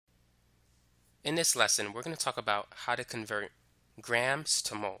In this lesson, we're going to talk about how to convert grams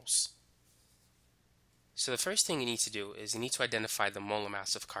to moles. So the first thing you need to do is you need to identify the molar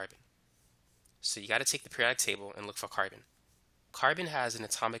mass of carbon. So you got to take the periodic table and look for carbon. Carbon has an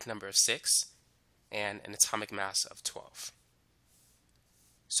atomic number of 6 and an atomic mass of 12.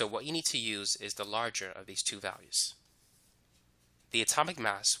 So what you need to use is the larger of these two values. The atomic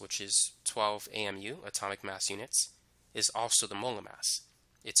mass, which is 12 AMU, atomic mass units, is also the molar mass.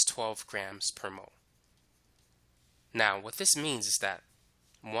 It's 12 grams per mole. Now, what this means is that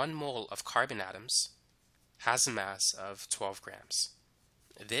 1 mole of carbon atoms has a mass of 12 grams.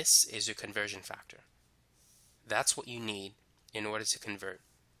 This is your conversion factor. That's what you need in order to convert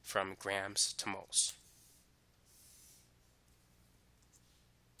from grams to moles.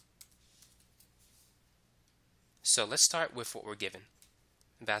 So let's start with what we're given.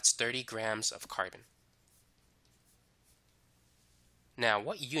 That's 30 grams of carbon. Now,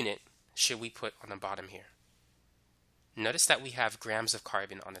 what unit should we put on the bottom here? Notice that we have grams of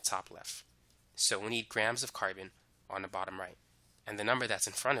carbon on the top left. So we need grams of carbon on the bottom right. And the number that's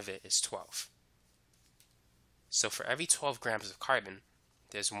in front of it is 12. So for every 12 grams of carbon,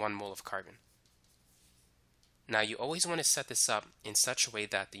 there's 1 mole of carbon. Now you always want to set this up in such a way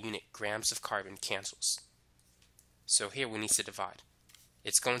that the unit grams of carbon cancels. So here we need to divide.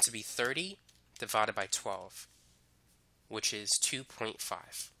 It's going to be 30 divided by 12, which is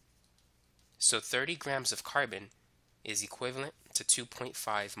 2.5. So 30 grams of carbon is equivalent to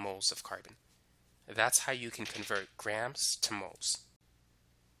 2.5 moles of carbon. That's how you can convert grams to moles.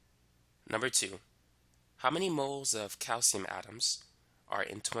 Number 2, how many moles of calcium atoms are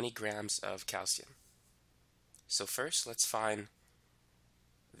in 20 grams of calcium? So first, let's find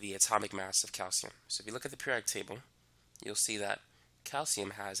the atomic mass of calcium. So if you look at the periodic table, you'll see that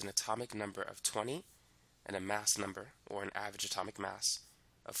calcium has an atomic number of 20 and a mass number, or an average atomic mass,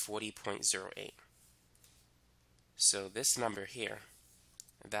 of 40.08. So this number here,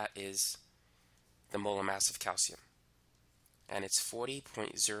 that is the molar mass of calcium, and it's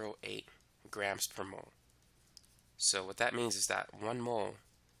 40.08 grams per mole. So what that means is that 1 mole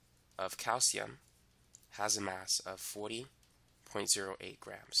of calcium has a mass of 40.08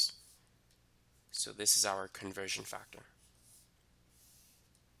 grams. So this is our conversion factor.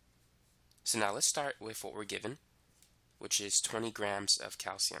 So now let's start with what we're given, which is 20 grams of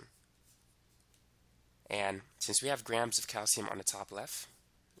calcium. And since we have grams of calcium on the top left,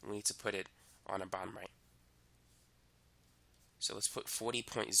 we need to put it on the bottom right. So let's put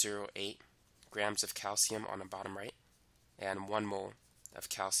 40.08 grams of calcium on the bottom right and 1 mole of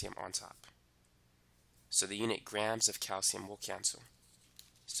calcium on top. So the unit grams of calcium will cancel.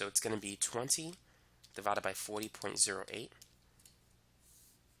 So it's going to be 20 divided by 40.08,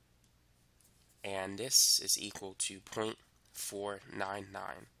 and this is equal to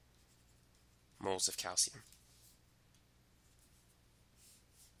 0.499 moles of calcium.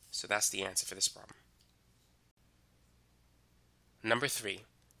 So that's the answer for this problem. Number 3,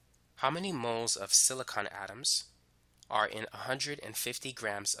 how many moles of silicon atoms are in 150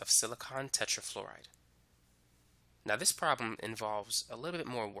 grams of silicon tetrafluoride? Now this problem involves a little bit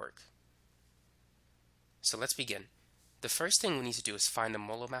more work. So let's begin. The first thing we need to do is find the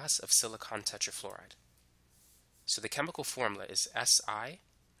molar mass of silicon tetrafluoride. So the chemical formula is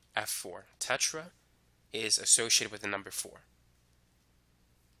SiF4. Tetra is associated with the number 4.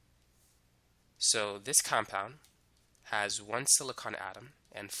 So this compound has 1 silicon atom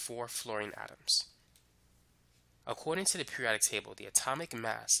and 4 fluorine atoms. According to the periodic table, the atomic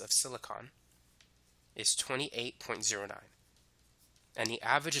mass of silicon is 28.09, and the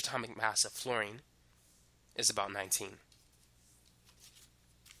average atomic mass of fluorine is about 19.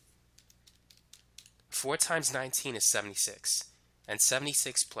 4 times 19 is 76, and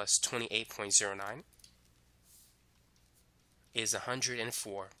 76 plus 28.09 is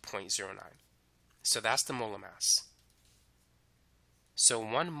 104.09. So that's the molar mass. So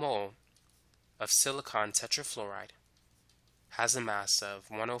 1 mole of silicon tetrafluoride has a mass of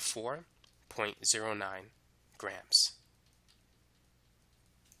 104.09 grams.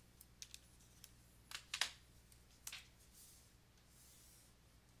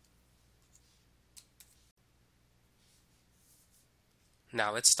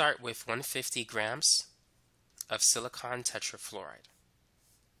 Now let's start with 150 grams of silicon tetrafluoride.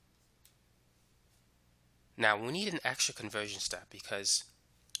 Now we need an extra conversion step because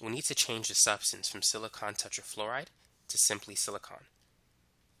we need to change the substance from silicon tetrafluoride to simply silicon.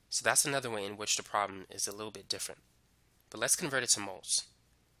 So that's another way in which the problem is a little bit different. But let's convert it to moles.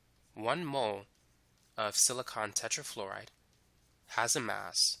 1 mole of silicon tetrafluoride has a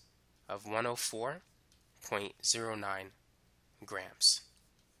mass of 104.09 grams.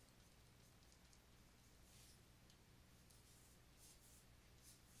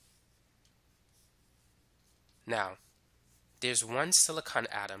 Now, there's one silicon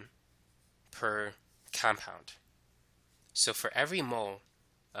atom per compound. So for every mole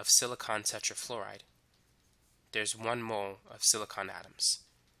of silicon tetrafluoride, there's 1 mole of silicon atoms.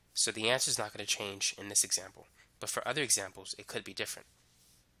 So the answer is not going to change in this example, but for other examples, it could be different.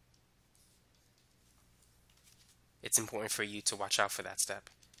 It's important for you to watch out for that step.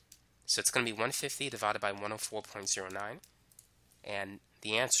 So it's going to be 150 divided by 104.09, and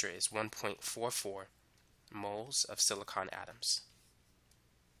the answer is 1.44 moles of silicon atoms.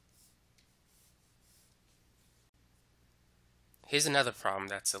 Here's another problem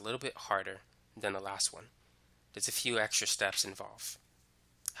that's a little bit harder than the last one. There's a few extra steps involved.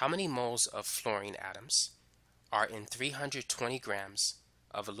 How many moles of fluorine atoms are in 320 grams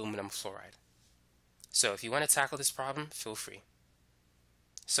of aluminum fluoride? So if you want to tackle this problem, feel free.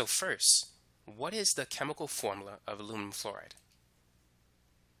 So first, what is the chemical formula of aluminum fluoride?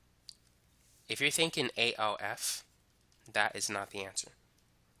 If you're thinking ALF, that is not the answer.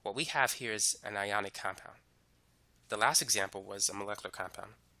 What we have here is an ionic compound. The last example was a molecular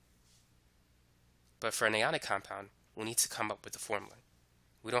compound. But for an ionic compound, we need to come up with a formula.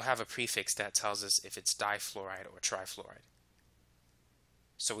 We don't have a prefix that tells us if it's difluoride or trifluoride.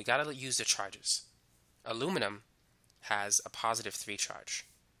 So we got to use the charges. Aluminum has a positive 3 charge.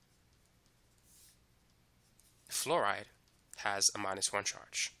 Fluoride has a -1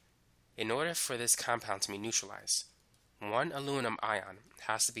 charge. In order for this compound to be neutralized, 1 aluminum ion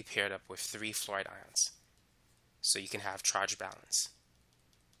has to be paired up with 3 fluoride ions. So you can have charge balance.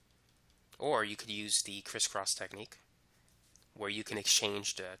 Or you could use the crisscross technique, where you can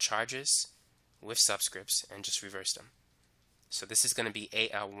exchange the charges with subscripts and just reverse them. So this is going to be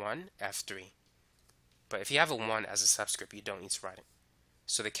Al1F3. But if you have a 1 as a subscript, you don't need to write it.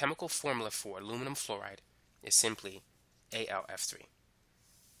 So the chemical formula for aluminum fluoride is simply AlF3.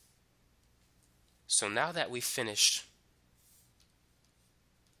 So now that we've finished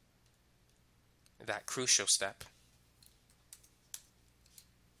that crucial step,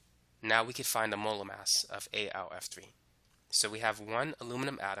 now we could find the molar mass of AlF3. So we have 1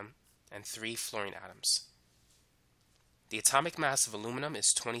 aluminum atom and 3 fluorine atoms. The atomic mass of aluminum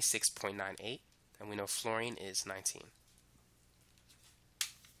is 26.98, and we know fluorine is 19.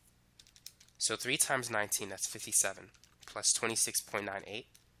 So 3 times 19, that's 57, plus 26.98.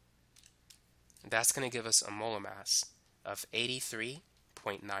 That's going to give us a molar mass of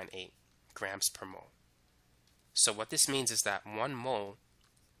 83.98 grams per mole. So what this means is that 1 mole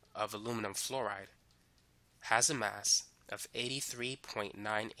of aluminum fluoride has a mass of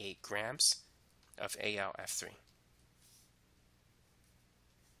 83.98 grams of AlF3.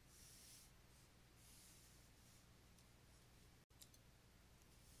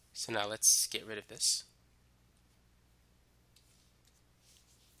 So now let's get rid of this.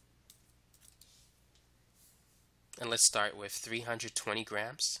 And let's start with 320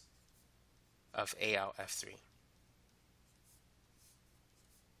 grams of AlF3.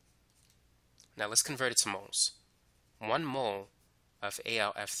 Now let's convert it to moles. 1 mole of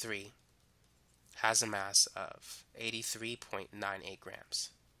AlF3 has a mass of 83.98 grams.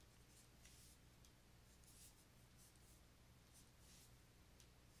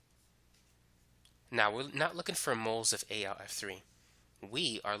 Now we're not looking for moles of AlF3.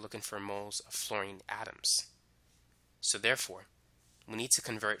 We are looking for moles of fluorine atoms. So therefore, we need to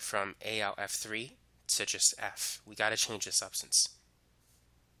convert from AlF3 to just F. We got to change the substance.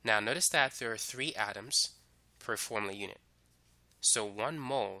 Now notice that there are 3 atoms per formula unit. So 1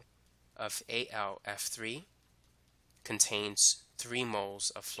 mole of AlF3 contains 3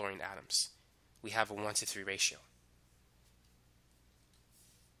 moles of fluorine atoms. We have a 1:3 ratio.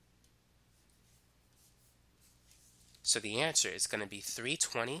 So the answer is going to be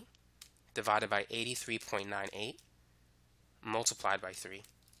 320 divided by 83.98 multiplied by 3.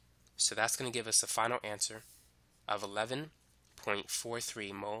 So that's going to give us a final answer of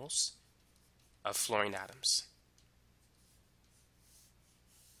 11.43 moles of fluorine atoms.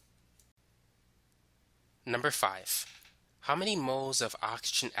 Number 5. How many moles of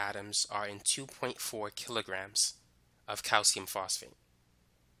oxygen atoms are in 2.4 kilograms of calcium phosphate?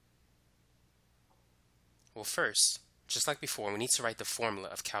 Well, first, just like before, we need to write the formula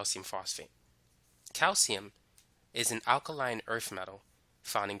of calcium phosphate. Calcium is an alkaline earth metal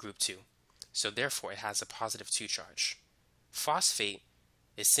found in group 2, so therefore it has a positive 2 charge. Phosphate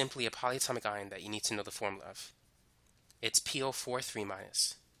is simply a polyatomic ion that you need to know the formula of. It's PO4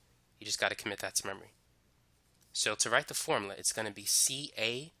 3-. You just got to commit that to memory. So to write the formula, it's going to be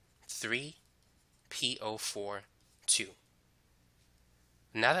Ca3PO4 2.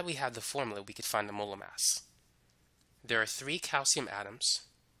 Now that we have the formula, we could find the molar mass. There are 3 calcium atoms,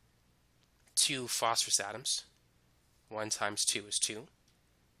 2 phosphorus atoms, 1 times 2 is 2.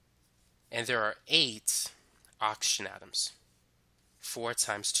 And there are 8 oxygen atoms. 4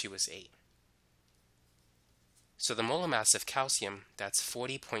 times 2 is 8. So the molar mass of calcium, that's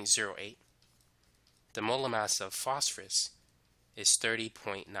 40.08. The molar mass of phosphorus is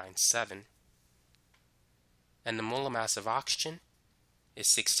 30.97. And the molar mass of oxygen is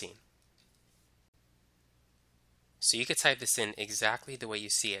 16. So you could type this in exactly the way you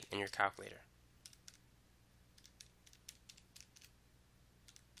see it in your calculator.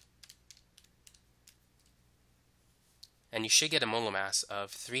 And you should get a molar mass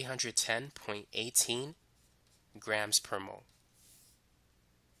of 310.18 grams per mole.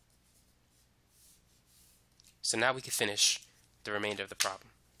 So now we can finish the remainder of the problem.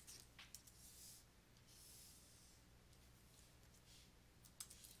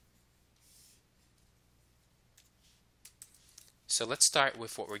 So let's start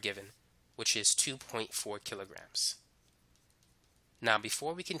with what we're given, which is 2.4 kilograms. Now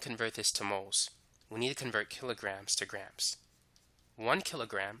before we can convert this to moles, we need to convert kilograms to grams. 1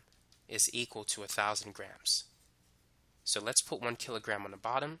 kilogram is equal to 1,000 grams. So let's put 1 kilogram on the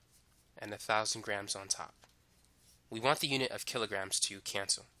bottom and 1,000 grams on top. We want the unit of kilograms to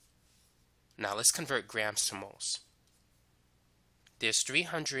cancel. Now let's convert grams to moles. There's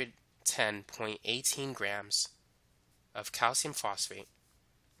 310.18 grams of calcium phosphate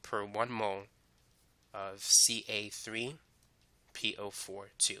per 1 mole of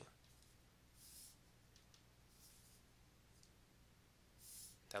Ca3PO42.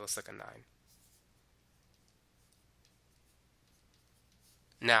 That looks like a 9.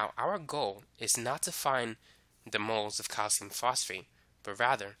 Now, our goal is not to find the moles of calcium phosphate, but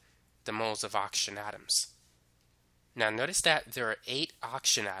rather the moles of oxygen atoms. Now, notice that there are 8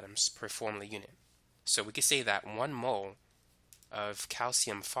 oxygen atoms per formula unit. So we could say that 1 mole of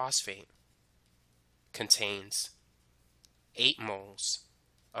calcium phosphate contains 8 moles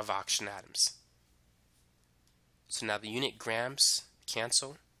of oxygen atoms. So now the unit grams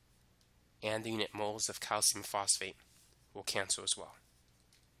cancel, and the unit moles of calcium phosphate will cancel as well.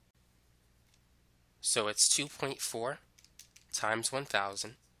 So it's 2.4 times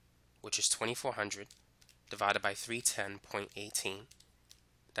 1,000, which is 2,400, divided by 310.18.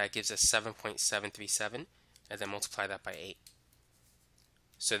 That gives us 7.737, and then multiply that by 8.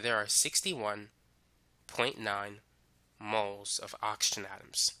 So there are 61.9 moles of oxygen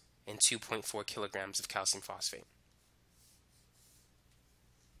atoms in 2.4 kilograms of calcium phosphate.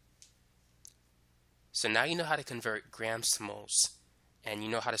 So now you know how to convert grams to moles, and you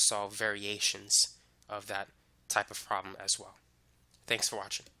know how to solve variations of that type of problem as well. Thanks for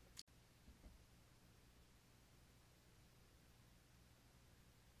watching.